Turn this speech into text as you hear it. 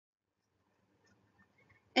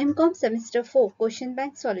Mcom Semester 4 Question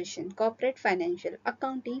Bank Solution Corporate Financial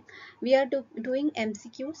Accounting. We are doing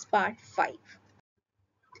MCQs Part 5.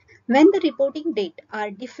 When the reporting date are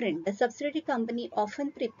different, the subsidiary company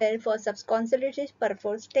often prepare for consolidated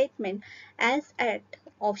purpose statement as at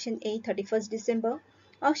option A 31st December,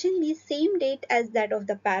 option B same date as that of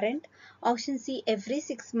the parent, option C every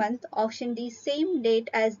 6 months, option D same date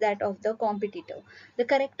as that of the competitor. The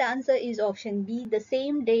correct answer is option B, the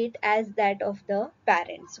same date as that of the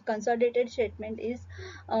parent. So consolidated statement is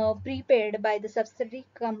prepared by the subsidiary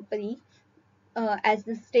company as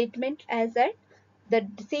the statement as at the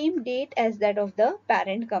same date as that of the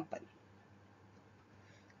parent company.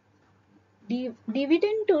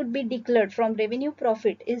 Dividend to be declared from revenue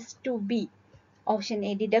profit is to be option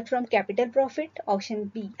A deduct from capital profit, option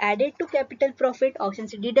B added to capital profit, option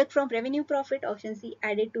C deduct from revenue profit, option C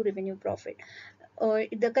added to revenue profit.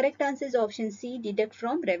 The correct answer is option C deduct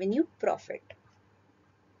from revenue profit.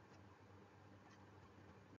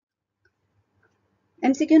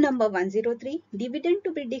 MCQ number 103. Dividend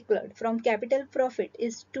to be declared from capital profit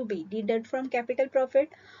is to be deduct from capital profit,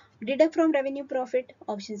 deduct from revenue profit,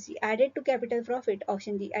 option C added to capital profit,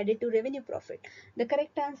 option D added to revenue profit. The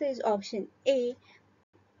correct answer is option A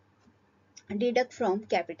deduct from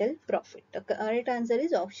capital profit. The correct answer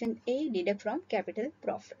is option A deduct from capital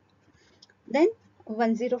profit. Then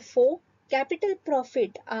 104. Capital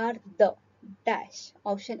profit are the dash.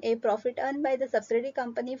 Option A profit earned by the subsidiary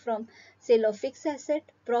company from sale of fixed asset,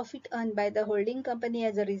 profit earned by the holding company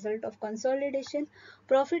as a result of consolidation,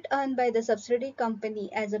 profit earned by the subsidiary company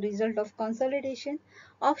as a result of consolidation.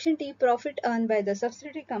 Option D profit earned by the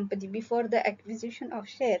subsidiary company before the acquisition of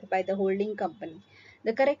share by the holding company.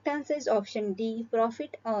 The correct answer is option D,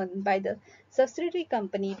 profit earned by the subsidiary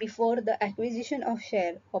company before the acquisition of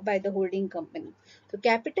share or by the holding company. So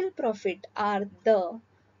capital profit are the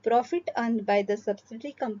profit earned by the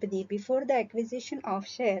subsidiary company before the acquisition of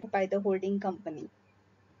share by the holding company.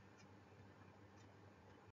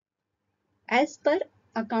 As per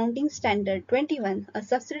Accounting Standard 21, a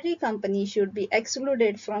subsidiary company should be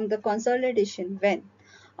excluded from the consolidation when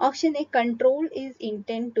option A control is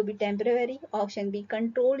intended to be temporary, option B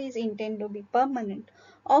control is intended to be permanent,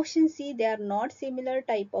 option C they are not similar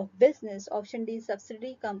type of business, option D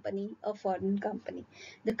subsidiary company a foreign company.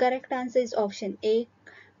 The correct answer is option A,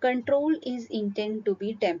 control is intended to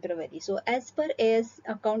be temporary. So as per AS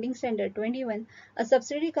Accounting Standard 21, a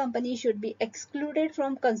subsidiary company should be excluded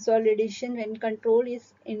from consolidation when control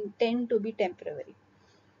is intended to be temporary.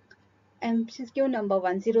 MCQ number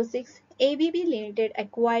 106. ABB Limited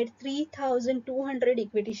acquired 3,200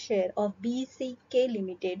 equity share of BCK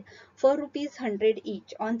Limited for rupees 100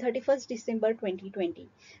 each on 31st December 2020.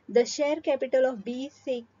 The share capital of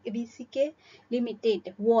BCK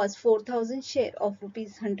Limited was 4,000 share of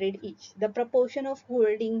rupees 100 each. The proportion of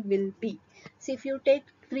holding will be. So if you take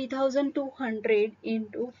 3,200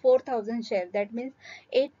 into 4,000 share, that means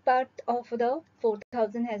 8 part of the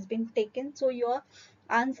 4,000 has been taken. So your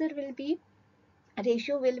answer will be,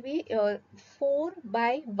 ratio will be 4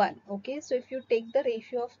 by 1. Okay, so if you take the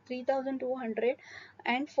ratio of 3,200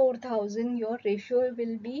 and 4,000, your ratio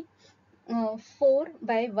will be 4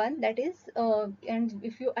 by 1, that is and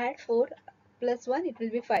if you add 4 plus 1 it will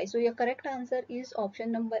be 5. So your correct answer is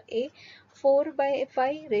option number A, 4 by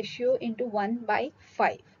 5 ratio into 1 by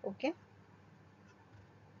 5. Okay,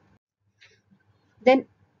 then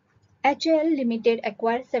HAL Limited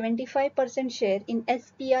acquired 75% share in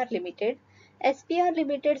SPR Limited. SPR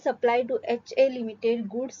Limited supplied to HA Limited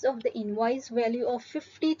goods of the invoice value of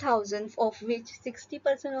 50,000, of which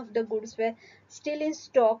 60% of the goods were still in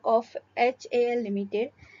stock of HAL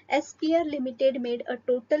Limited. SPR Limited made a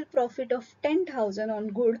total profit of 10,000 on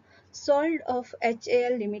goods sold of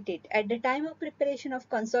HAL Limited. At the time of preparation of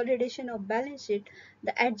consolidation of balance sheet,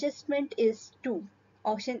 the adjustment is 2.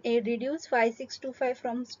 Option A reduce 5625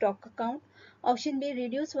 from stock account. Option B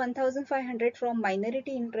reduce 1500 from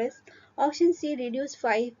minority interest. Option C reduce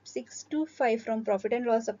 5625 from profit and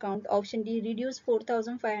loss account. Option D reduce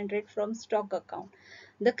 4500 from stock account.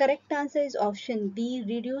 The correct answer is option B,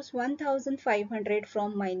 reduce 1500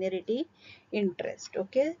 from minority interest.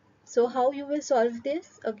 Okay, so how you will solve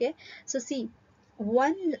this? Okay, so see,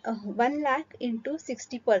 1 lakh into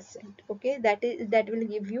 60%. Okay, that will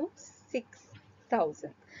give you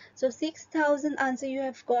 6,000. So 6,000 answer you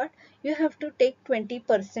have got. You have to take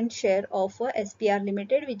 20% share of SPR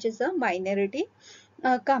Limited, which is a minority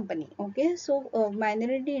company. Okay, so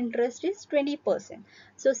minority interest is 20%.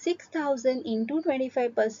 So 6,000 into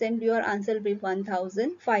 25%, your answer will be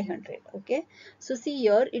 1,500. Okay, so see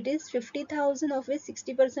here it is 50,000, of which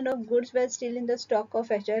 60% of goods were still in the stock of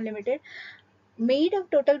HR Limited. made a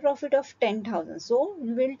total profit of 10,000. So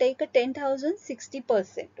we will take a 10,000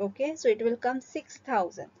 60%. Okay, so it will come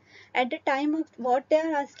 6,000. At the time of what they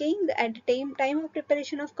are asking, at the time of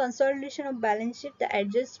preparation of consolidation of balance sheet, the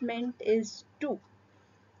adjustment is 2.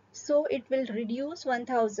 So it will reduce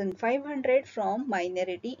 1,500 from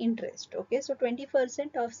minority interest. Okay, so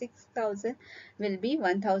 20% of 6,000 will be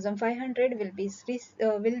 1,500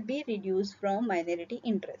 will be reduced from minority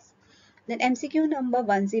interest. Then MCQ number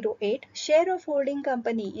 108, share of holding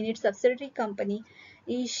company in its subsidiary company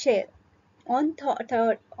is share on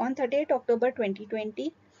 30th October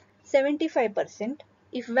 2020 75%.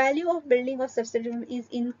 If value of building of subsidiary is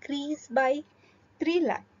increased by 3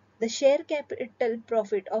 lakh, the share capital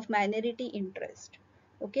profit of minority interest.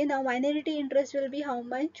 Okay, now minority interest will be how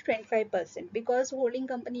much? 25%, because holding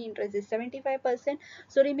company interest is 75%,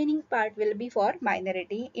 so remaining part will be for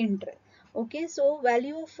minority interest. Okay, so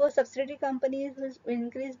value of subsidiary companies will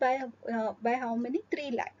increase by how many?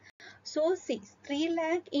 3 lakh. So see, 3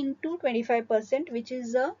 lakh into 25%, which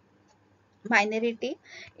is a minority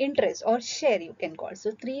interest or share you can call. So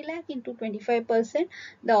 3 lakh into 25%,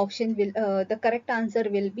 the option will the correct answer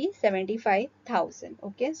will be 75,000.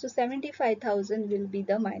 Okay, so 75,000 will be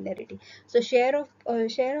the minority. So share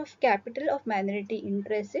of capital of minority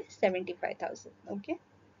interest is 75,000. Okay,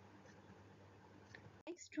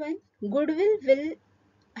 next one, goodwill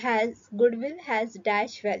has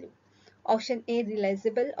dash value. Option A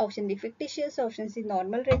realizable, option B fictitious, option C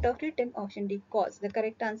normal rate of return, option D cost. The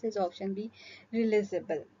correct answer is option B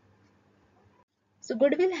realizable. So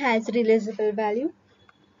goodwill has realizable value.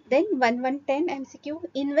 Then 1110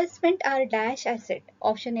 MCQ, investment are dash asset.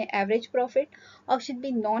 Option A average profit, option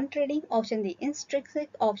B non-trading, option D intrinsic,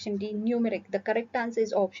 option D numeric. The correct answer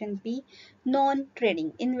is option B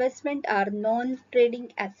non-trading. Investment are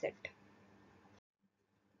non-trading asset.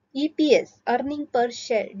 EPS, earning per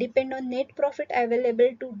share, depend on net profit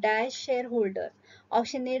available to dash shareholder.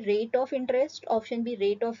 Option A rate of interest, option B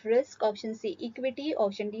rate of risk, option C equity,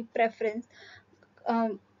 option D preference.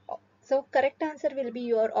 um, so correct answer will be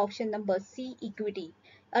your option number C, equity.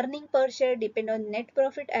 Earning per share depend on net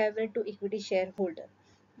profit available to equity shareholder.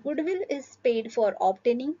 Goodwill is paid for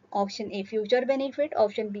obtaining option A future benefit,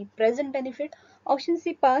 option B present benefit, option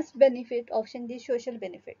C past benefit, option D social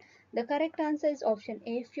benefit. The correct answer is option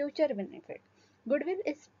A future benefit. Goodwill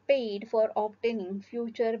is paid for obtaining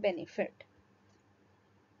future benefit.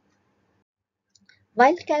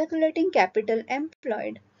 While calculating capital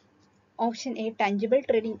employed, option A tangible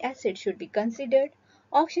trading asset should be considered.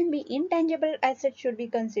 Option B intangible asset should be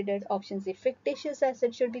considered. Option C fictitious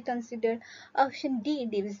asset should be considered. Option D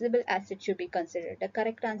divisible asset should be considered. The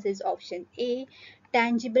correct answer is option A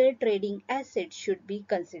tangible trading asset should be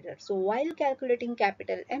considered. So while calculating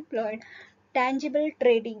capital employed, tangible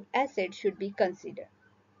trading asset should be considered.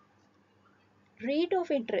 Rate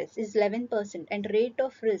of interest is 11% and rate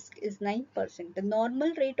of risk is 9%. The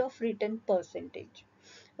normal rate of return percentage.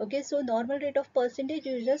 Okay, so normal rate of percentage,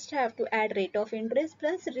 you just have to add rate of interest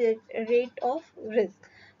plus rate of risk.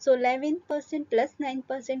 So 11% plus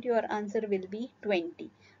 9%, your answer will be 20.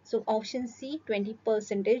 So option C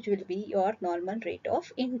 20% will be your normal rate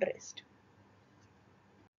of interest.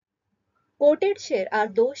 Quoted share are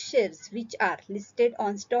those shares which are listed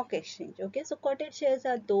on stock exchange. Okay, so quoted shares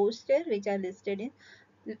are those shares which are listed in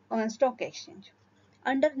on stock exchange.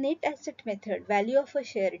 Under net asset method, value of a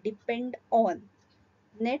share depend on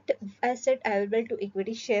net asset available to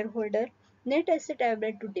equity shareholder, net asset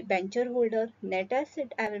available to debenture holder, net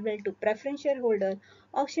asset available to preference shareholder,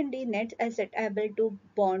 option D net asset available to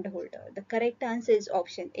bond holder. The correct answer is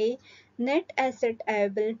option A net asset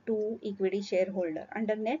available to equity shareholder.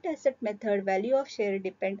 Under net asset method, value of share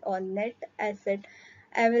depend on net asset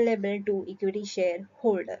available to equity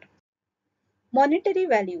shareholder. Monetary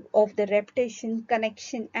value of the reputation,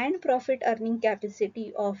 connection and profit earning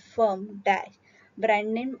capacity of firm dash.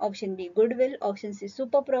 Brand name, option B goodwill, option C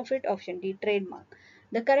super profit, option D trademark.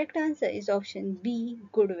 The correct answer is option B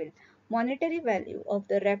goodwill. Monetary value of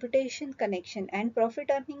the reputation, connection and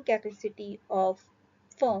profit earning capacity of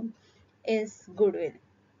firm is goodwill.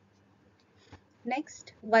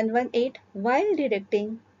 Next, 118, while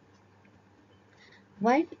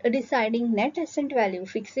deciding net asset value,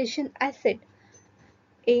 fixation asset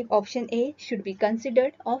option A should be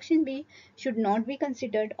considered, option B should not be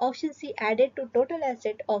considered, option C added to total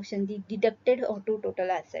asset, option D deducted or to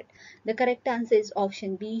total asset. The correct answer is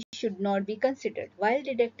option B should not be considered. While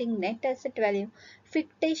deducting net asset value,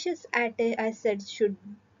 fictitious assets should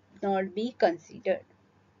not be considered.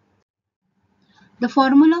 The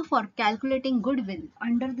formula for calculating goodwill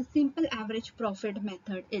under the simple average profit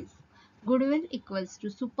method is Goodwill equals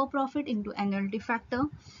to super profit into annuity factor.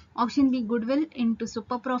 Option B, goodwill into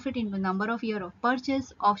super profit into number of year of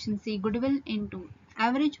purchase. Option C, goodwill into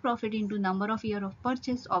average profit into number of year of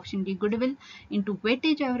purchase. Option D, goodwill into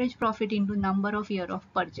weightage average profit into number of year of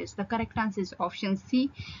purchase. The correct answer is option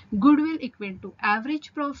C, goodwill equal to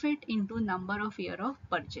average profit into number of year of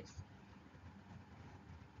purchase.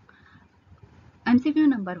 MCQ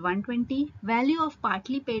number 120. Value of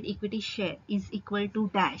partly paid equity share is equal to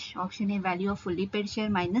dash. Option A, value of fully paid share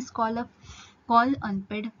minus call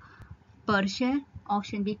unpaid per share.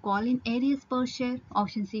 Option B, call in arrears per share.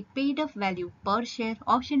 Option C, paid up value per share.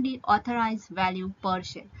 Option D, authorized value per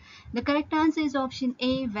share. The correct answer is option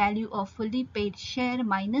A, value of fully paid share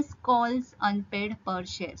minus calls unpaid per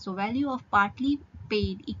share. So value of partly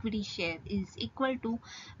paid equity share is equal to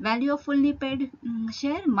value of fully paid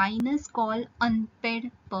share minus call unpaid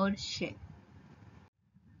per share.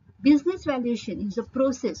 Business valuation is a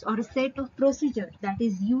process or a set of procedures that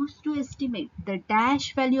is used to estimate the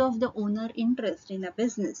dash value of the owner interest in a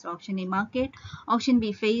business. Option A, market. Option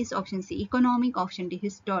B, phase. Option C, economic. Option D,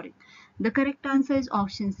 historic. The correct answer is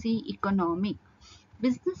option C, economic.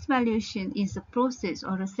 Business valuation is a process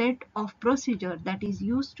or a set of procedure that is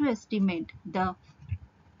used to estimate the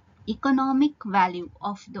economic value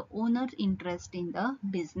of the owner's interest in the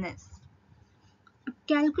business.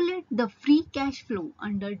 Calculate the free cash flow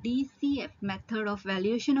under DCF method of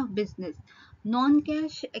valuation of business.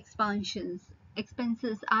 Non-cash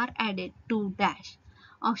expenses are added to dash.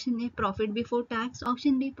 Option A, profit before tax.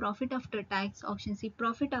 Option B, profit after tax. Option C,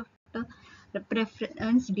 profit after the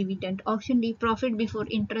preference dividend. Option D, profit before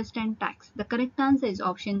interest and tax. The correct answer is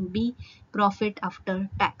option B, profit after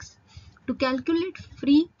tax. To calculate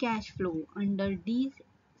free cash flow under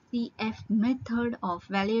DCF method of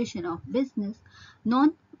valuation of business,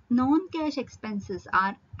 non-cash expenses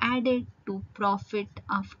are added to profit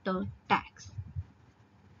after tax.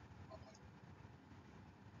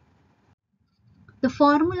 The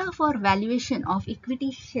formula for valuation of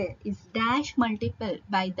equity share is dash multiplied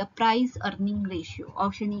by the price earning ratio.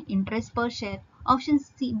 Option E, interest per share. Option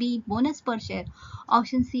C, B, bonus per share.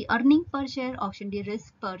 Option C, earning per share. Option D,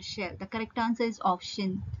 risk per share. The correct answer is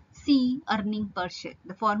option C, earning per share.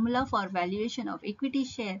 The formula for valuation of equity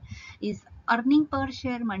share is earning per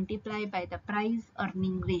share multiplied by the price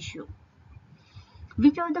earning ratio.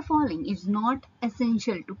 Which of the following is not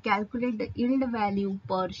essential to calculate the yield value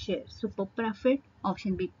per share? Super profit.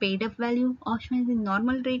 Option B, paid up value. Option C,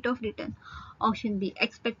 normal rate of return. Option B,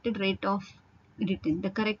 expected rate of return. The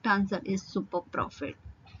correct answer is super profit.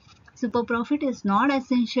 Super profit is not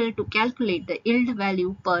essential to calculate the yield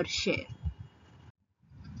value per share.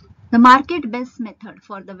 The market-based method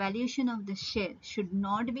for the valuation of the share should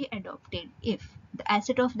not be adopted if the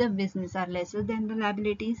assets of the business are lesser than the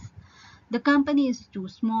liabilities, the company is too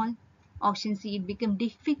small. Option C, it becomes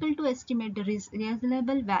difficult to estimate the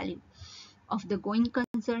reasonable value of the going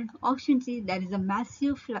concern. Option C, there is a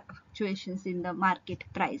massive fluctuations in the market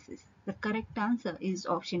prices. The correct answer is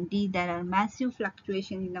option D, there are massive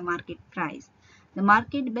fluctuations in the market price. The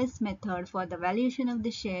market-based method for the valuation of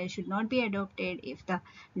the share should not be adopted if there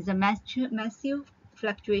is a massive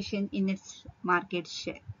fluctuation in its market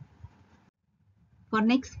share. For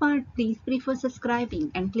next part, please prefer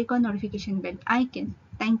subscribing and click on notification bell icon.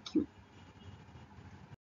 Thank you.